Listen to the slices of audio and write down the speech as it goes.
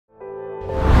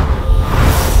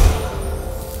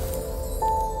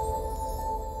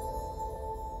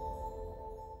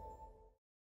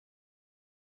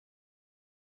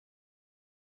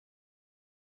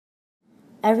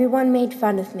Everyone made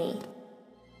fun of me.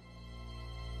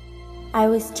 I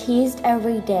was teased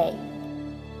every day.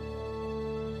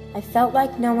 I felt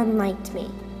like no one liked me.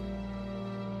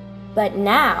 But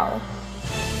now,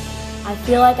 I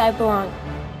feel like I belong.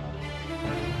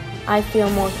 I feel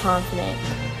more confident.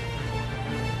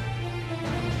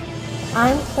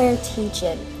 I'm Claire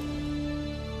Tietgen.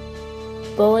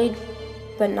 Bullied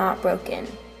but not broken.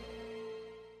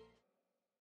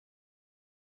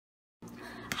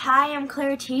 Hi, I'm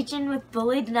Claire Tietgen with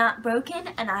Bullied But Not Broken,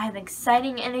 and I have an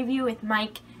exciting interview with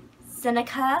Mike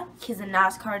Senica. He's a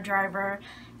Nascar driver,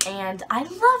 and I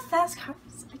love fast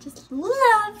cars. I just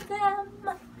love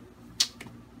them.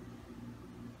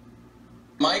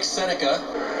 Mike Senica.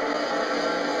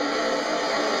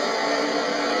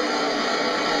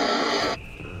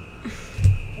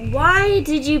 Why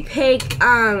did you pick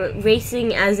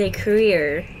racing as a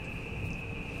career?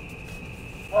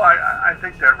 Well, I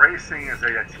think that racing is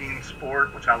a team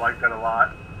sport, which I like that a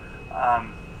lot.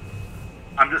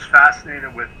 I'm just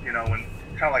fascinated with, when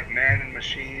kind of like man and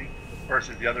machine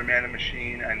versus the other man and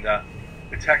machine, and the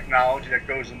technology that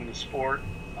goes into the sport.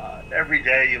 Every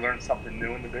day you learn something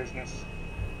new in the business.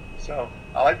 So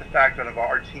I like the fact that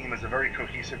our team is a very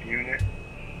cohesive unit.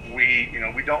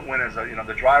 We don't win as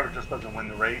the driver just doesn't win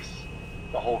the race.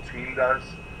 The whole team does.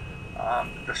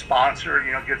 The sponsor,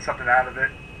 gets something out of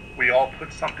it. We all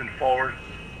put something forward.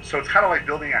 So it's kind of like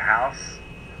building a house.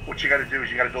 What you got to do is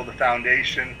you got to build the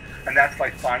foundation, and that's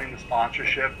like finding the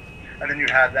sponsorship. And then you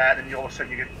have that, and all of a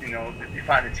sudden you get, you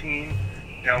find a team,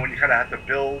 when you kind of have to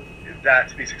build that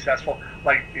to be successful.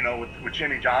 Like, with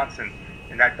Jimmy Johnson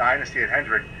in that dynasty at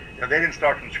Hendrick, they didn't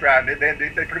start from scratch. They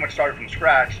pretty much started from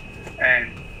scratch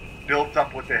and built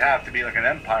up what they have to be like an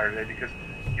empire today, because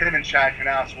him and Chad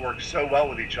Canals work so well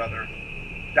with each other.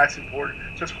 That's important.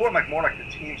 So it's more like the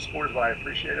team sport is what I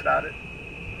appreciate about it.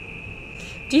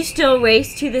 Do you still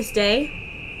race to this day?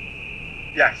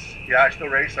 Yes. Yeah, I still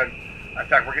race. In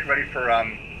fact, we're getting ready for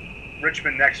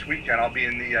Richmond next weekend. I'll be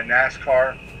in the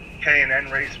NASCAR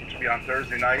K&N race, which will be on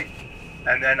Thursday night.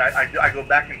 And then I go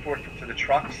back and forth to the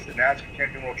trucks, the NASCAR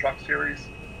Camping World Truck Series.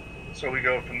 So we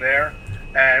go from there.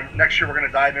 And next year we're going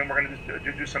to dive in. We're going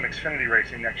to do some Xfinity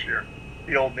racing next year,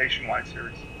 the old Nationwide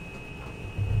Series.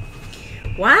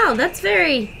 Wow, that's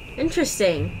very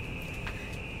interesting.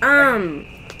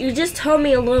 You just told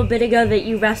me a little bit ago that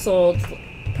you wrestled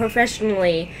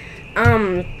professionally.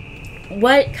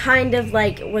 What kind of,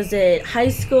 was it high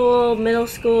school, middle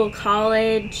school,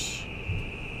 college?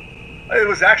 It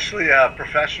was actually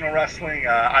professional wrestling.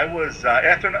 I was,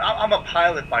 I'm a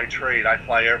pilot by trade. I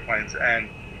fly airplanes, and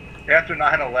after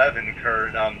 9/11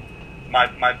 occurred,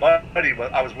 my buddy,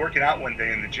 I was working out one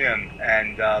day in the gym,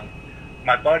 and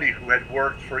my buddy, who had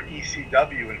worked for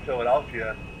ECW in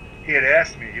Philadelphia, he had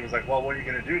asked me, he was like, well, what are you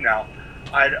going to do now?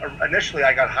 Initially,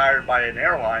 I got hired by an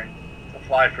airline to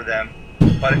fly for them,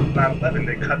 but at 9/11,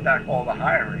 they cut back all the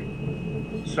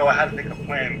hiring. So I had to think of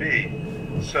plan B.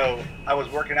 So I was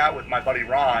working out with my buddy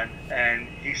Ron, and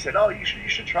he said, oh, you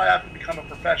should try out to become a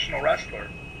professional wrestler.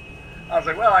 I was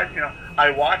like, well,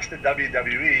 I watched the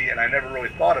WWE, and I never really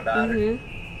thought about it.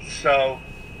 So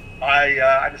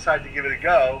I decided to give it a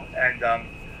go, and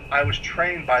I was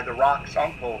trained by The Rock's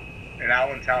uncle in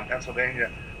Allentown, Pennsylvania.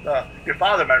 Your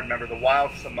father might remember the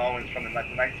Wild Samoans from the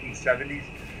 1970s.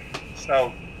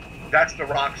 So that's The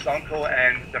Rock's uncle,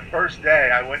 and the first day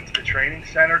I went to the training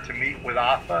center to meet with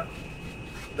Alpha.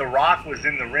 The Rock was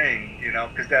in the ring,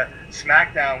 because the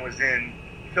SmackDown was in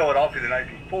Philadelphia the night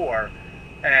before,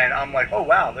 and I'm like, oh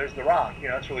wow, there's The Rock,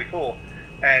 it's really cool.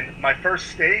 And my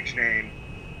first stage name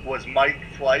was Mike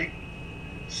Flight.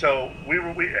 So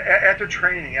after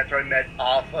training, after I met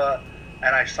Alpha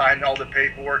and I signed all the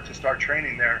paperwork to start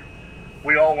training there,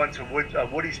 we all went to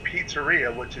Woody's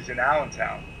Pizzeria, which is in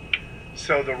Allentown.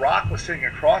 So The Rock was sitting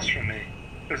across from me.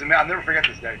 It was I'll never forget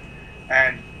this day.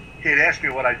 And he had asked me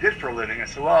what I did for a living. I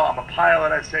said, well, I'm a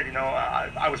pilot. I said,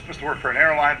 I was supposed to work for an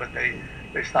airline, but they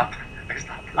stopped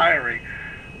hiring.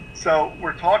 So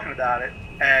we're talking about it.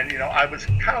 And, I was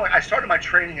kind of I started my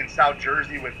training in South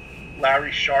Jersey with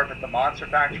Larry Sharp at the Monster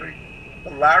Factory.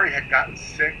 But Larry had gotten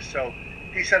sick, so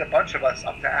he sent a bunch of us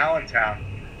up to Allentown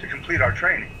to complete our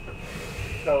training.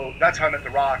 So that's how I met The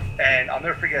Rock. And I'll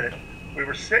never forget it. We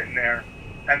were sitting there,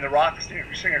 and The Rock was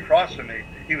sitting across from me.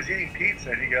 He was eating pizza,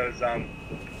 and he goes,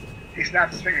 he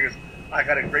snapped his finger. He goes, I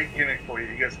got a great gimmick for you.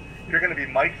 He goes, you're going to be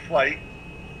Mike Flight.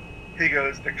 He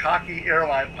goes, the cocky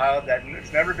airline pilot that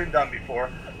it's never been done before.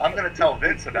 I'm going to tell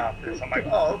Vince about this. I'm like,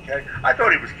 oh, okay. I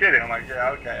thought he was kidding. I'm like, yeah,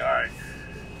 okay, all right.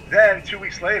 Then 2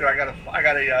 weeks later, I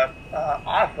got a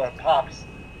Alpha Pops,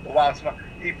 the Wild Smoke.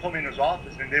 He pulled me in his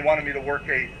office, and they wanted me to work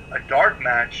a dark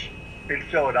match in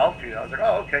Philadelphia. I was like,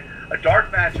 oh, okay. A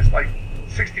dark match is like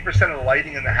 60% of the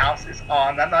lighting in the house is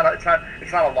on. It's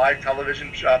not a live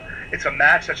television show. It's a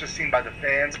match that's just seen by the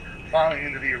fans filing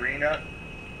into the arena.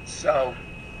 So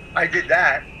I did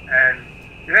that, and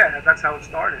yeah, that's how it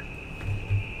started.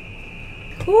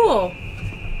 Cool.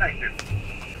 Thank you.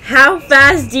 How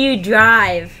fast do you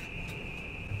drive?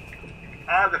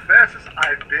 The fastest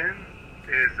I've been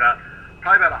is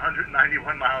probably about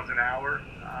 191 miles an hour.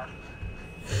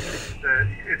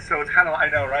 It's kind of, I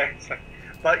know, right?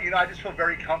 But, I just feel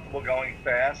very comfortable going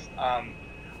fast.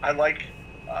 I like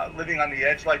living on the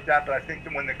edge like that, but I think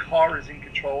that when the car is in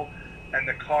control and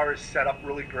the car is set up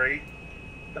really great,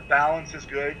 the balance is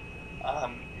good,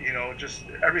 just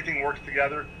everything works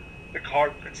together. The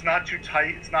car, it's not too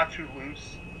tight, it's not too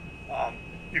loose.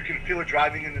 You can feel it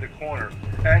driving into the corner.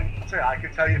 And I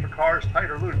can tell you if a car is tight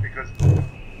or loose, because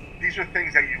these are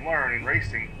things that you learn in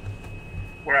racing,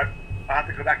 where I have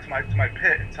to go back to my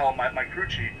pit and tell my crew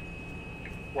chief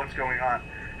what's going on.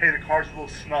 Hey, the car's a little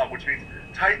snug, which means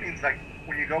tight means like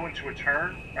when you go into a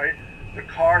turn, right? The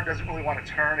car doesn't really want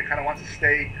to turn. It kind of wants to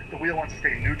stay, the wheel wants to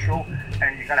stay neutral,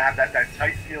 and you got to have that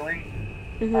tight feeling.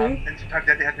 Mm-hmm. And sometimes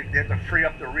they have to free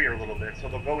up the rear a little bit. So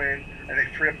they'll go in and they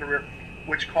free up the rear,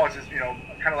 which causes,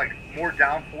 kind of like more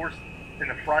downforce in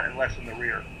the front and less in the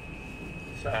rear.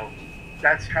 So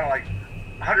that's kind of like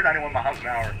 191 miles an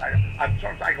hour. I'm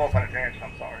sorry, I go off on a tangent,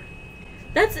 I'm sorry.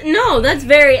 That's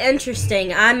very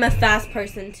interesting. I'm a fast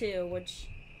person too, which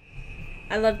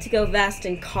I love to go fast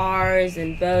in cars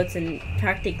and boats and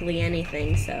practically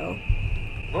anything, so.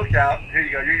 Look out. Here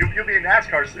you go. You'll be in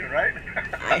NASCAR soon, right?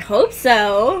 I hope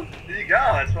so. There you go.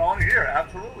 That's what I want to hear.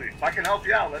 Absolutely. If I can help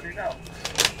you out, let me know.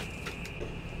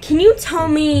 Can you tell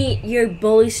me your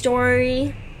bully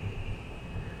story?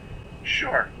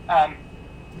 Sure.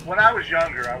 When I was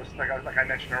younger, I was like I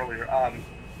mentioned earlier,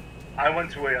 I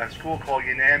went to a school called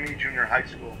Yanami Junior High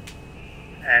School,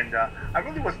 and I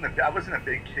really wasn't a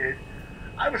big kid.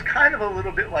 I was kind of a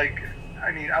little bit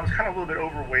I was kind of a little bit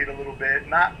overweight a little bit,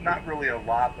 not really a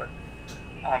lot, but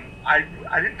I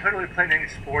didn't really play any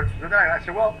sports. So then I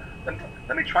said, well,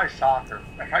 let me try soccer.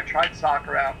 I tried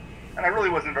soccer out, and I really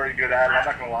wasn't very good at it, I'm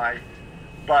not going to lie.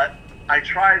 But I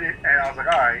tried it, and I was like,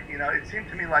 all right, it seemed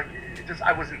to me like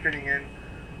I wasn't fitting in.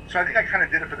 So I think I kind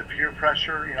of did it for the peer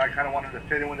pressure. I kind of wanted to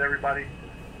fit in with everybody.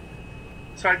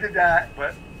 So I did that,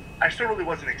 but I still really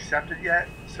wasn't accepted yet.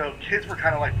 So kids were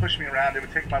kind of like pushing me around. They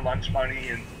would take my lunch money,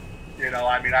 and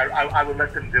I would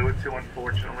let them do it too,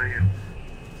 unfortunately. And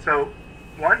so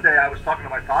one day I was talking to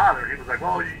my father. He was like,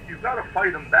 well, you've got to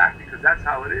fight them back because that's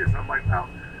how it is. And I'm like, no,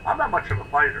 I'm not much of a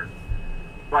fighter.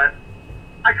 But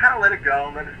I kind of let it go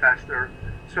and let it fester.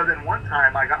 So then one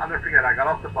time, I'll never forget, I got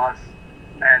off the bus,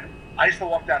 and I used to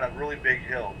walk down a really big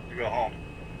hill to go home.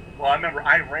 Well, I remember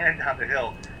I ran down the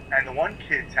hill, and the one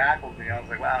kid tackled me. I was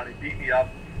like, wow, and he beat me up.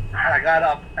 And I got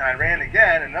up, and I ran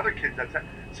again, and another kid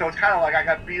so it's kind of like I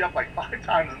got beat up like 5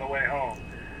 times on the way home.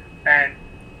 And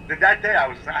that day,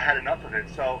 I had enough of it.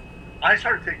 So I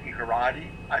started taking karate.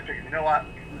 I figured, you know what?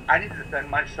 I need to defend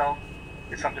myself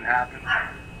if something happens.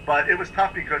 But it was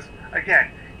tough because,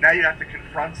 again, now you have to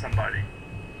confront somebody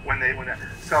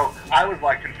so I was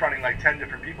like confronting like 10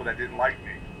 different people that didn't like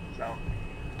me. So,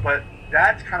 but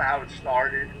that's kind of how it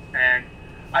started. And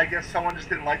I guess someone just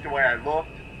didn't like the way I looked.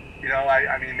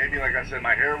 I mean, maybe like I said,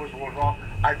 my hair was wrong.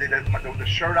 The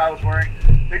shirt I was wearing.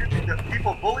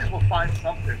 Bullies will find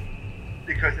something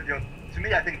because to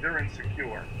me, I think they're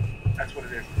insecure. That's what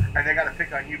it is, and they got to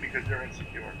pick on you because they're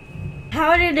insecure.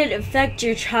 How did it affect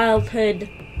your childhood,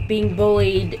 being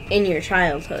bullied in your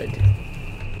childhood?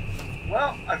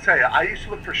 Well, I'll tell you, I used to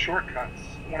look for shortcuts.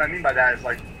 What I mean by that is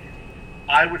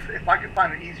if I could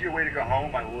find an easier way to go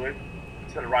home, I would,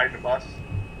 instead of riding the bus.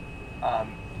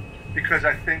 Because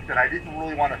I think that I didn't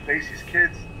really want to face these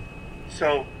kids.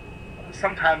 So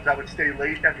sometimes I would stay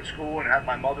late after school and have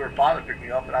my mother or father pick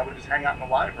me up, and I would just hang out in the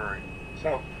library.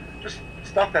 So just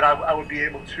stuff that I would be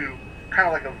able to kind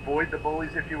of like avoid the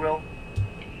bullies, if you will.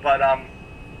 But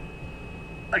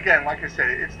again, like I said,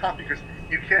 it's tough because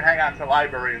you can't hang out in the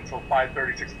library until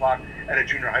 5:30, 6 o'clock at a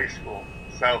junior high school.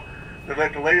 So the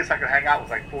latest I could hang out was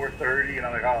like 4:30, and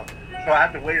I'm like, oh. So I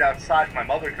had to wait outside for my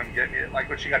mother to come get me, like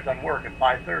when she got done work at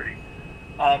 5:30.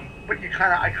 But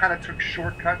I kind of took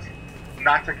shortcuts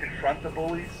not to confront the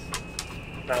bullies.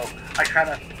 So I kind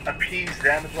of appeased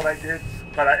them is what I did.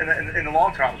 But in the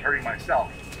long term, I was hurting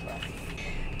myself. So.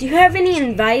 Do you have any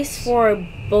advice for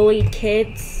bullied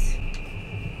kids?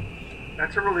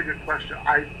 That's a really good question.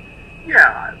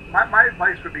 My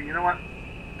advice would be, you know what?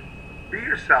 Be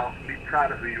yourself and be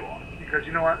proud of who you are. Because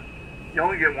you know what? You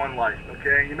only get one life,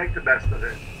 okay? You make the best of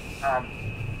it.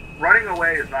 running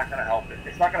away is not going to help it.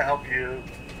 It's not going to help you.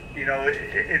 You know,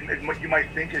 you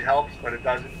might think it helps, but it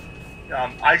doesn't.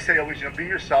 I say always, you know, be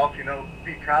yourself. You know,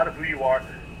 be proud of who you are.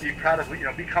 Be proud of, you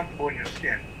know, be comfortable in your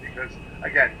skin, because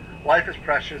again, life is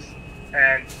precious,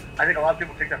 and I think a lot of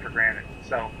people take that for granted.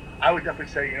 So I would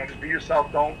definitely say, you know, just be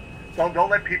yourself. Don't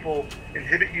let people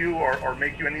inhibit you or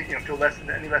make you feel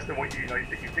any less than what you know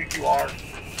that you think you are.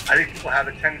 I think people have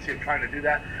a tendency of trying to do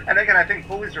that, and again, I think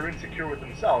bullies are insecure with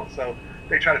themselves, so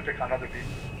they try to pick on other people.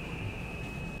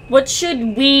 What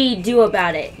should we do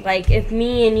about it? Like, if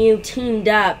me and you teamed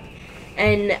up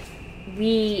and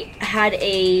we had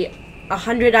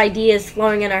 100 ideas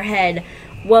flowing in our head,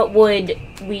 what would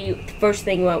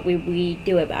we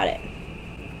do about it?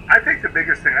 I think the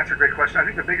biggest thing, that's a great question. I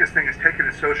think the biggest thing is taking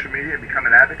to social media and become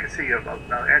an advocacy of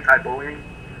anti-bullying.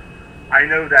 I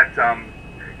know that,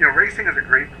 you know, racing is a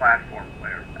great platform,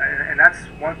 Claire. And that's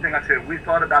one thing I'd say. We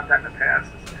thought about that in the past.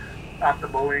 Stop the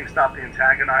bullying, stop the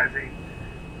antagonizing.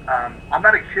 I'm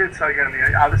not a kid, so again, I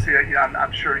mean, obviously, you know,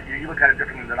 I'm sure you look at it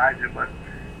differently than I do, but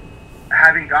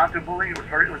having gone through bullying,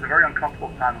 it was a very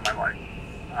uncomfortable time in my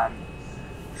life.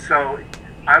 So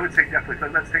I would say definitely,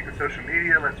 let's take the social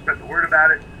media, let's spread the word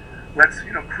about it. Let's,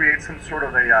 you know, create some sort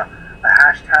of a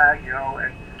hashtag, you know,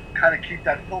 and kind of keep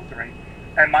that filtering.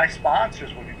 And my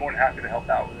sponsors would be more than happy to help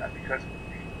out with that, because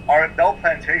our Bell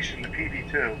Plantation, the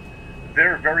PB2,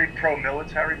 they're very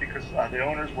pro-military because the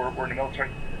owners were in the military.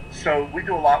 So we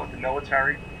do a lot with the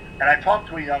military. And I talked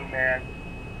to a young man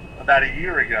about a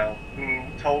year ago who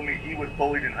told me he was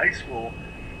bullied in high school,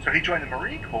 so he joined the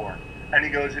Marine Corps. And he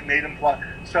goes, it made him fly.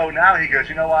 So now he goes,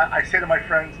 you know what, I say to my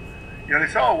friends, you know,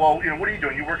 they say, oh, well, you know, what are you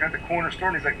doing? You working at the corner store?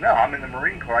 And he's like, no, I'm in the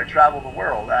Marine Corps. I travel the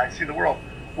world. I see the world.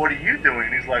 What are you doing?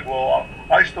 And he's like, well,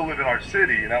 I still live in our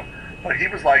city, you know. But he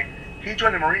was like, he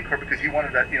joined the Marine Corps because he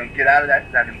wanted to, you know, get out of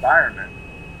that environment.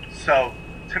 So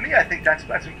to me, I think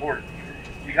that's important.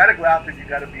 You got to go out there. You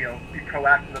got to be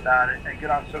proactive about it and get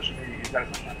on social media. You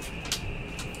got to.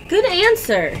 Good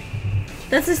answer.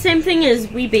 That's the same thing as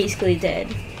we basically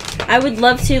did. I would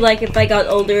love to, like, if I got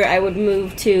older, I would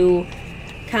move to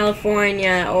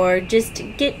California or just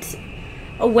get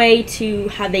a way to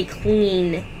have a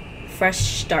clean, fresh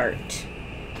start.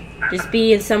 Just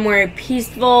be in somewhere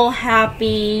peaceful,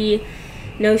 happy,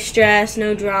 no stress,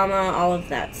 no drama, all of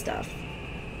that stuff.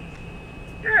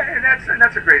 Yeah, and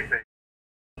that's a great thing.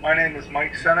 My name is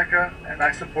Mike Senica, and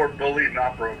I support Bullied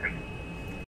Not Broken.